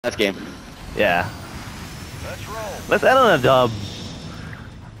That's game. Yeah. Let's end on a dub.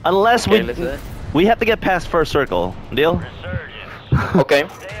 Unless Okay, we have to get past first circle. Deal? Okay,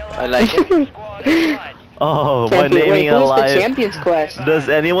 I like it. Oh, by naming who's alive. the Champions Quest? Does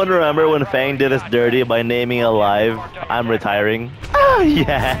anyone remember when Fang did us dirty by naming alive? I'm retiring. Oh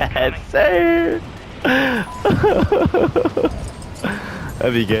yes, sir.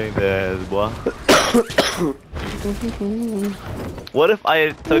 I'd be getting the ass, boy. What if I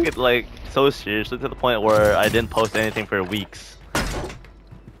took it like so seriously to the point where I didn't post anything for weeks?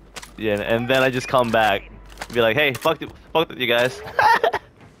 Yeah, and then I just come back, be like, hey, fuck you guys.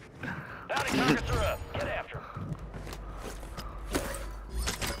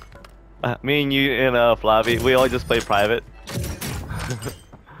 Me and you and Flavi, we all just play private.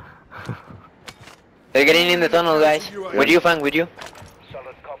 They're getting in the tunnel, guys. With you, Fang, with you.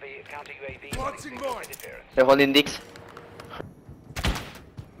 They're holding dicks.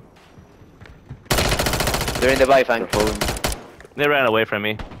 They're in the buy, Fang. They ran away from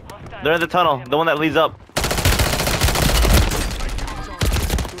me. They're in the tunnel, the one that leads up.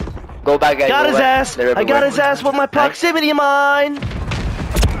 Go back, guys. Got go his back. ass! They're I got everywhere. his ass with my proximity mine!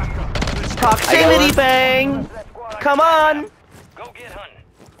 Proximity bang! Come on!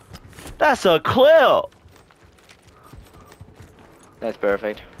 That's a clip! That's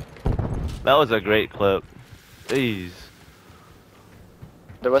perfect. That was a great clip. Jeez.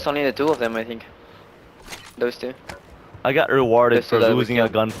 There was only the two of them, I think. Those two. I got rewarded Just for so that we losing a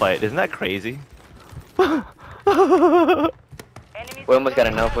can- gunfight. Isn't that crazy? We almost got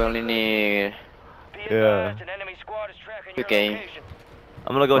enough. We only need. Yeah. Okay.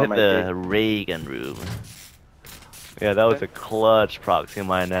 I'm gonna go hit my the Reagan room. Yeah, that was a clutch proxy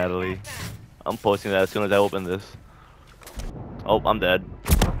mine, Natalie. I'm posting that as soon as I open this. Oh, I'm dead.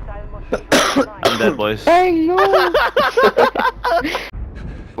 I'm dead, boys. Dang, no!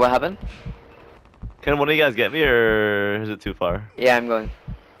 What happened? Can one of you guys get me, or is it too far? Yeah, I'm going.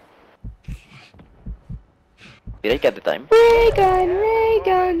 Did I get the time?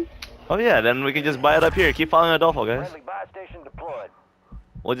 Ray-gun! Oh yeah, then we can just buy it up here. Keep following Adolfo, guys.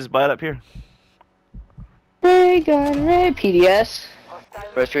 We'll just buy it up here. Ray PDS.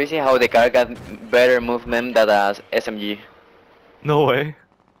 First, we see how the car got better movement than the SMG. No way.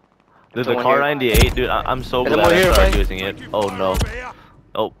 There's a Someone car here. 98, dude. I'm so There's glad someone I here, started right? using it. Oh no.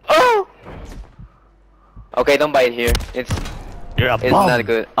 Oh, Oh! Okay, don't buy it here. It's you're a It's bum. not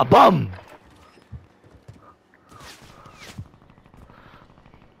good. A bum.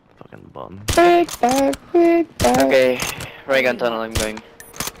 Fucking bum. Big back. okay. Ray gun tunnel, I'm going.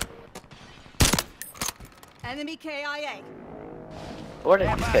 Enemy KIA. What is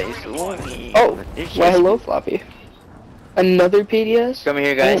this guy doing? Oh, They're well, hello, Floppy. Another PDS? Come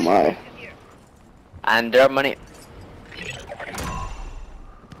here, guys. Oh my. And drop money.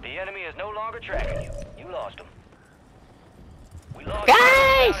 The enemy is no longer tracking you. You lost him. We lost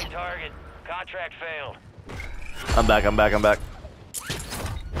Guys! target. Contract failed. I'm back.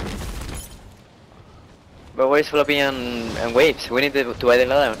 But where's Floppy and Waves? We need to buy the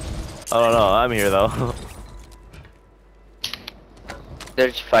other one. I don't know. I'm here though. They're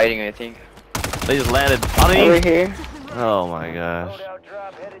just fighting, I think. They just landed on Over me. here. Oh my gosh. Loadout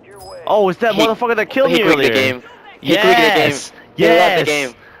drop headed your way. Oh, it's that He- motherfucker that killed he me quit the earlier. game. He quit the game. Yes. He left Yes. the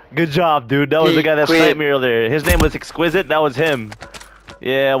game. Good job, dude. That was He the guy that quit. sniped me earlier. His name was Exquisite. That was him.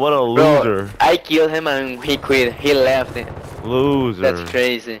 Yeah, what a Bro, loser. I killed him and he quit. He left it. Loser. That's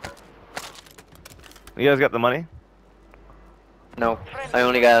crazy. You guys got the money? No, I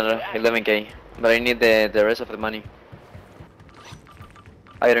only got 11k. But I need the rest of the money.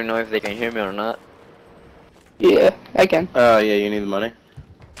 I don't know if they can hear me or not. Yeah, I can. Oh, yeah, you need the money?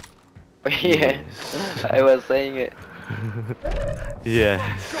 Yeah, I was saying it.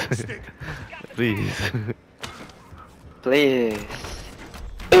 Yes. Please. Please.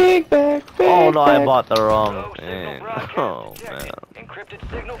 Big back. Oh no, I back. bought the wrong Low signal thing. broadcast Oh detected. man.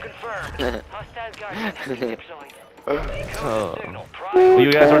 Encrypted signal confirmed. Hostile guardian. Oh. Signal Well,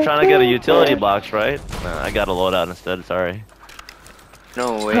 you guys were trying to get a utility box, right? Nah, I got a loadout instead. Sorry.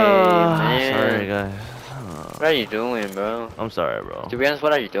 No way, man. Sorry, guys. What are you doing, bro? I'm sorry, bro. To be honest,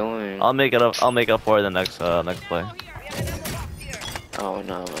 what are you doing? I'll make it up. I'll make up for it the next play. Oh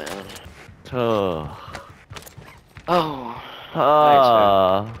no, man. Oh. Oh.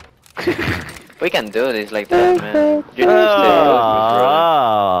 Ah. We can do this like that, man. You need to stay with me,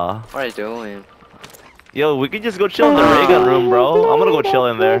 Ah. bro. What are you doing? Yo, we could just go chill in the ray gun room, bro. I'm gonna go chill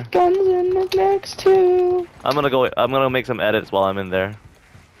in there. Guns in the next two. I'm gonna make some edits while I'm in there.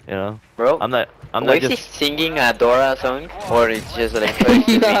 You know. Bro, I'm not is he just. singing a Dora song, or it's just like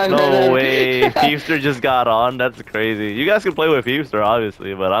No way, Feefster just got on. That's crazy. You guys can play with Feefster,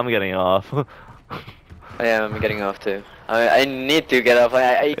 obviously, but I'm getting off. Yeah, I'm getting off too. I need to get off.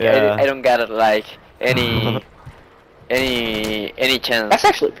 I Yeah. don't got like any chance. That's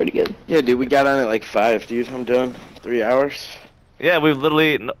actually pretty good. Yeah, dude, we got on at like 5, dude. I'm done. 3 hours. Yeah, we've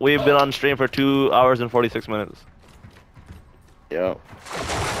been on stream for 2 hours and 46 minutes. Yeah.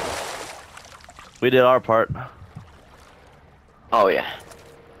 We did our part. Oh yeah.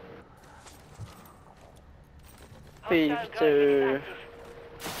 Hostile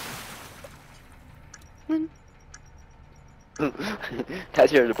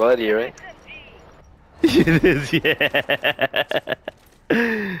That's your body, right? It is, yeah.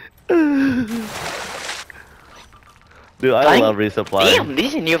 Dude, I love resupply. Damn,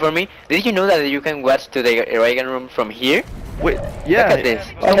 this is new for me. Did you know that you can watch to the Reagan room from here? Wait, Look yeah. at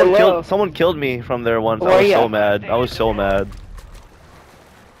this. Someone killed me from there once. Where I was you so at? mad. I was so mad.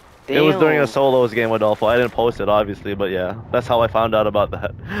 Damn. It was during a solos game with Adolfo. I didn't post it, obviously, but yeah, that's how I found out about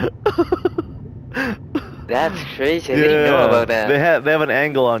that. That's crazy. I didn't know about that. They have an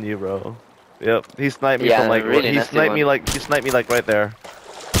angle on you, bro. Yep, he sniped me Yeah, from like really he nasty sniped me one. like right there.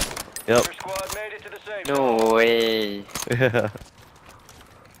 Yep. Your squad made it to the safe zone. No way. Yeah.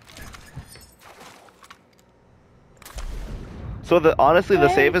 So honestly the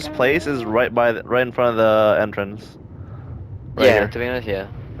safest place is right in front of the entrance. Right Yeah, here. to be honest, yeah.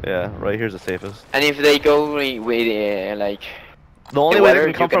 Yeah, right here's the safest. And if they go with like, The only the way they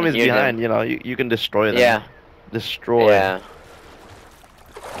weather, can come you from can is hear behind. them. You know, you can destroy them. yeah, Destroy. yeah,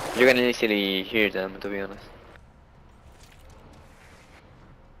 you can easily hear them. To be honest,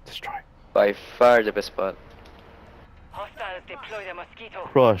 Destroy. by far the best spot. Hostiles deploy the mosquito.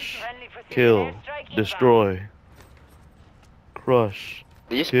 Crush. Friendly precision Kill. airstrike inbound. Destroy. Crush.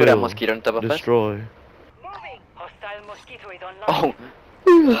 Did you just Kill. put a mosquito on top of us? Destroy. Moving. Hostile mosquito is online. Oh,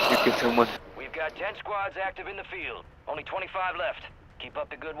 you killed someone. We've got 10 squads active in the field. Only 25 left. Keep up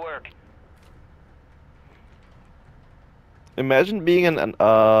the good work. Imagine being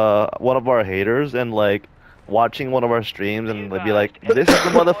one of our haters and like watching one of our streams and they'd be like, "This is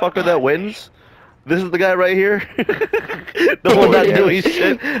the motherfucker that wins. This is the guy right here." The one not Yeah. doing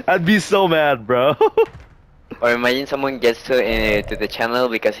shit. I'd be so mad, bro. Or imagine someone gets to the channel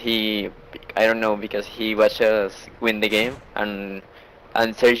because I don't know, because he watched us win the game and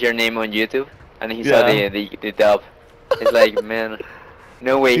search your name on YouTube and he saw Yeah. the dub. It's like, man,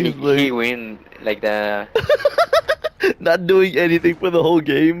 no way He's like- he win like that. Not doing anything for the whole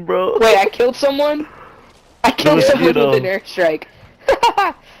game, bro. Wait, I killed someone? I killed Yeah, someone you know. with an airstrike.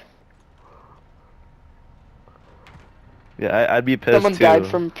 Yeah, I'd be pissed Someone too. died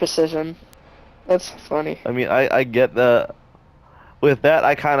from precision. That's funny. I mean, I get the. With that,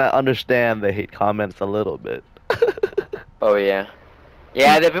 I kind of understand the hate comments a little bit. Oh yeah.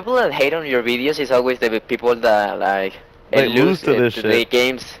 Yeah, the people that hate on your videos is always the people that like They lose to this the shit.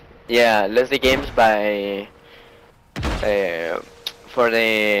 games. Yeah, lose the games by for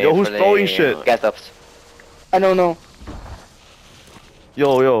the Yo, who's for the throwing shit? gas ups. I don't know.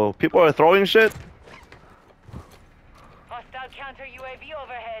 Yo, people are throwing shit. Hostile counter UAV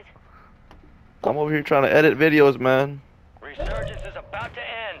overhead. I'm over here trying to edit videos, man. Resurgence is about to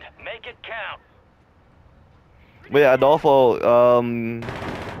end. Make it count. But yeah, Adolfo,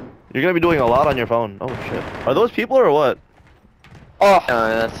 you're gonna be doing a lot on your phone. Oh shit. Are those people or what? Oh,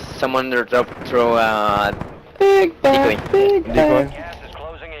 That's someone that throw big bang, decoy. big Decoy? bang. Gas is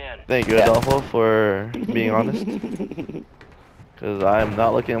closing in. Thank you, Yeah. Adolfo, for being honest. Because I'm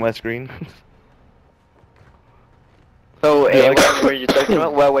not looking at my screen. So, Yeah, like- what were you talking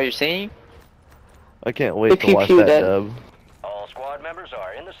about? What were you saying? I can't wait The to watch pew-pew that that- dub. All squad members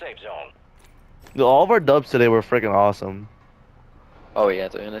are in the safe zone. Dude, all of our dubs today were freaking awesome. Oh yeah,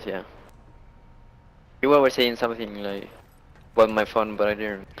 to be honest, yeah. You were saying something like about my phone, but I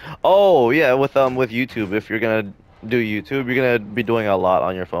didn't. Oh yeah, with YouTube, if you're gonna do YouTube, you're gonna be doing a lot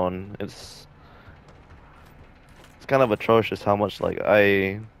on your phone. It's kind of atrocious how much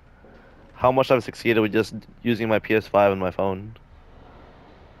I've succeeded with just using my PS5 and my phone.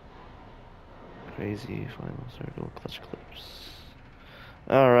 Crazy final circle clutch clips.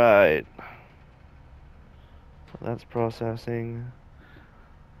 All right, that's processing.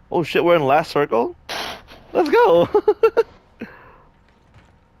 Oh shit, we're in last circle. Let's go.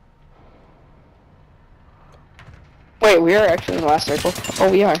 Wait, we are actually in the last circle.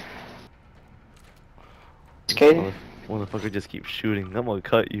 Oh, we are. Okay. Motherfucker just keeps shooting. I'm gonna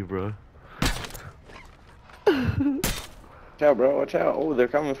cut you, bro. Watch out, bro. Watch out. Oh, they're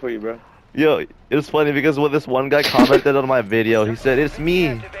coming for you, bro. Yo, it's funny because when this one guy commented on my video, he said, "It's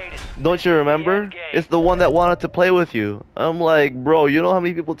me. Don't you remember? It's the one that wanted to play with you." I'm like, bro, you know how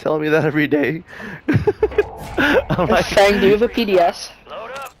many people tell me that every day? I'm like, Fang, do you have a PDS?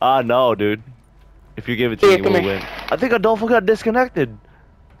 Load up. no, dude. If you give it to Here, me, come we'll here. win. I think Adolfo got disconnected.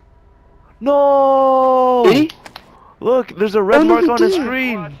 No! Did he? Look, there's a red Oh, no, mark he on his didn't.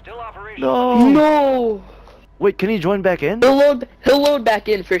 screen. Still operational. No. No. Wait, can he join back in? He'll load back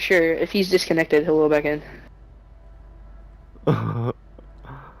in for sure. If he's disconnected, he'll load back in.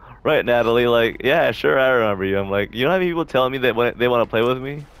 Right, Natalie, like, yeah, sure, I remember you. I'm like, you know how many people telling me that they want to play with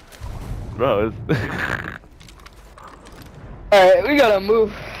me? Bro, it's... Alright, we gotta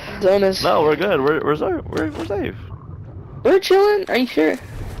move. Zone is... No, we're good. We're safe. We're chilling? Are you sure?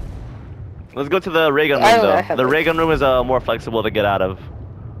 Let's go to the ray gun I room, don't know, I though. have The it. ray gun room is more flexible to get out of.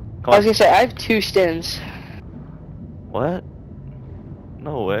 Come I was on. gonna say, I have 2 stins. What?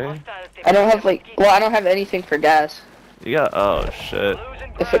 No way. I don't have, like... Well, I don't have anything for gas. You got... Oh, shit.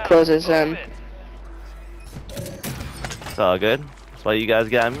 If it closes, then... It's all good. That's why you guys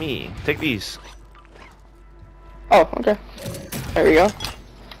got me. Take these. Oh, okay. There we go.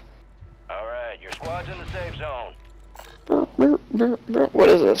 Alright, your squad's in the safe zone. What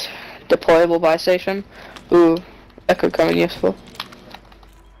is this? Deployable buy station? Ooh, that could come in useful.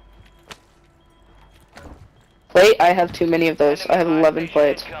 Plate? I have too many of those. I have 11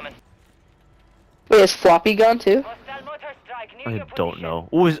 plates. Wait, is floppy gone too? I don't know.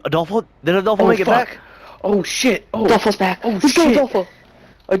 Ooh, is Adolfo? Did Adolfo Oh, make it fuck. back? Oh shit! Oh, Adolfo's back. Oh, Let's go, shit. Adolfo.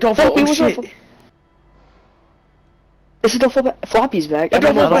 Adolfo! Floppy, Oh what's shit! Adolfo? Is Adolfo back? Floppy's back. Adolfo's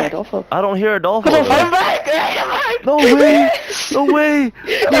Adolfo's back. Adolfo. I don't hear Adolfo. Adolfo, though. back! I'm back! No way! No way!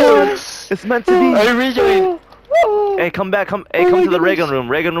 Come on! It's meant to be. I rejoined. Hey, come back! Come! Hey, Oh come my to the ray gun goodness. room.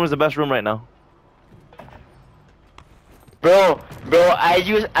 Ray gun room is the best room right now. Bro,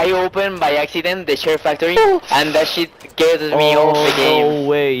 I opened by accident the share factory, and that shit gets me off the game. No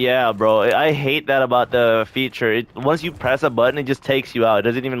way! Yeah, bro. I hate that about the feature. Once you press a button, it just takes you out. It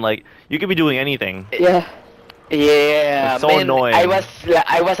doesn't even like you could be doing anything. Yeah. Yeah, It's so man, annoying. I was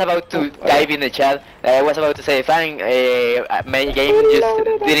about to type in the chat. I was about to say, Fang, my game just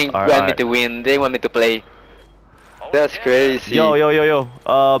didn't want me Alright. to win. They want me to play. That's crazy. Yo.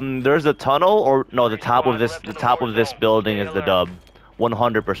 There's a tunnel, or no? The top of this building is the dub.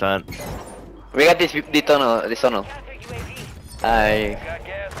 100%. We got this tunnel. I Got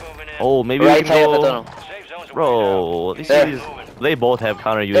gas moving in. Oh, maybe right we side can of the go. tunnel. Safe zone's a Bro, these There. cities, they both have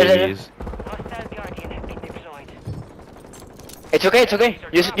counter There. UAVs. It's okay.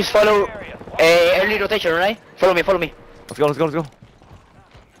 Just follow early rotation, right? Follow me. Let's go.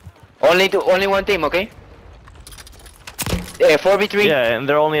 Only one team, okay? 4v3. Yeah, and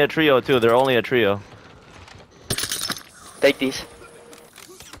they're only a trio too. They're only a trio. Take this.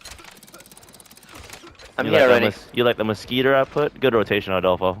 I'm You here like the already. you like the mosquito I put? Good rotation,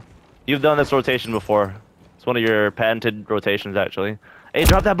 Adolfo. You've done this rotation before. It's one of your patented rotations, actually. Hey,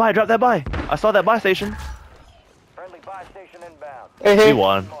 drop that buy! I saw that buy station. friendly buy station inbound. We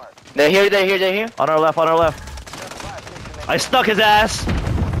won. They're here. On our left. I stuck his ass.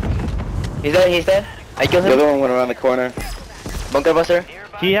 He's dead. I killed The him. other one went around the corner. Bunker buster.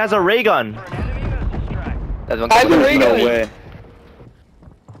 He has a ray gun. Enemy missile strike. That's bunker I have a buster. ray No gun. way.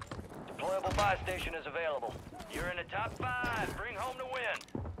 Deployable buy station is available. You're in the top 5. Bring home the win.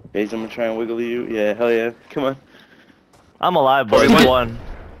 Hayes, I'm gonna try and wiggle you. Yeah, hell yeah. Come on. I'm alive, boys. We won.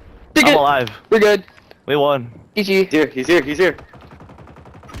 I'm alive. We're good. We won. GG. He's here.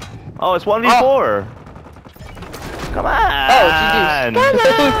 Oh, it's 1v4. Come on. Oh,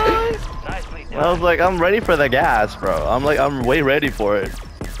 Nicely done. I was like, I'm ready for the gas, bro. I'm way ready for it.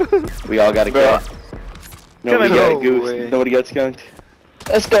 We all got a Bro. gun. Nobody Come got on. a goose. No way. Nobody got skunked.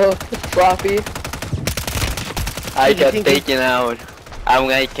 Let's go. Floppy. I got taken out. I'm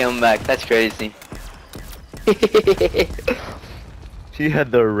gonna come back. That's crazy. She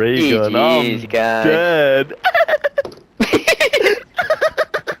had the ray gun. I'm GG's, guys. dead.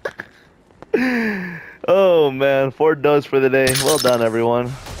 Oh man, 4 dubs for the day. Well done,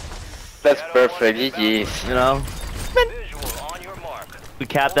 everyone. That's perfect. GG's. You know, Visual on your mark. we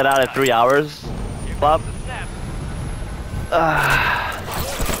capped that out at 3 hours. Flop.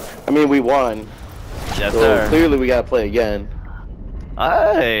 I mean, we won. Yes, So sir. clearly we gotta play again.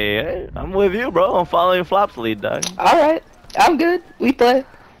 Hey, I'm with you, bro. I'm following Flop's lead, dog. Alright. I'm good. We play.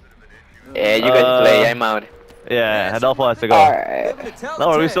 Yeah, you guys play. I'm out. Yeah, Adolfo has to go. Alright.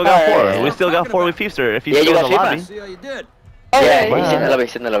 No, we still got 4. Alright. We still got 4 with Feaster. If he's Yeah, you still in the got lobby. FIFA. See how you did. Yeah, Okay.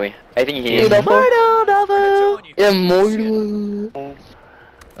 he's in the lobby. I think he is. Adolfo. Telling you. Immortal.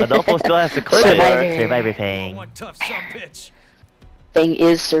 Adolfo still has to clip Survivor. it. Save everything. One tough son bitch. thing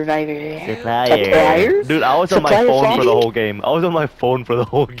is Survivor. Supplier. Dude, I was on my Supplier phone for the Froggy? whole game. I was on my phone for the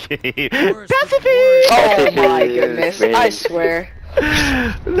whole game. Pacifist! Oh my Yes, goodness, really. I swear.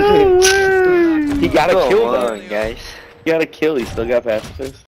 No way! He got a Come kill on, though. guys. He got a kill. He still got pacifist.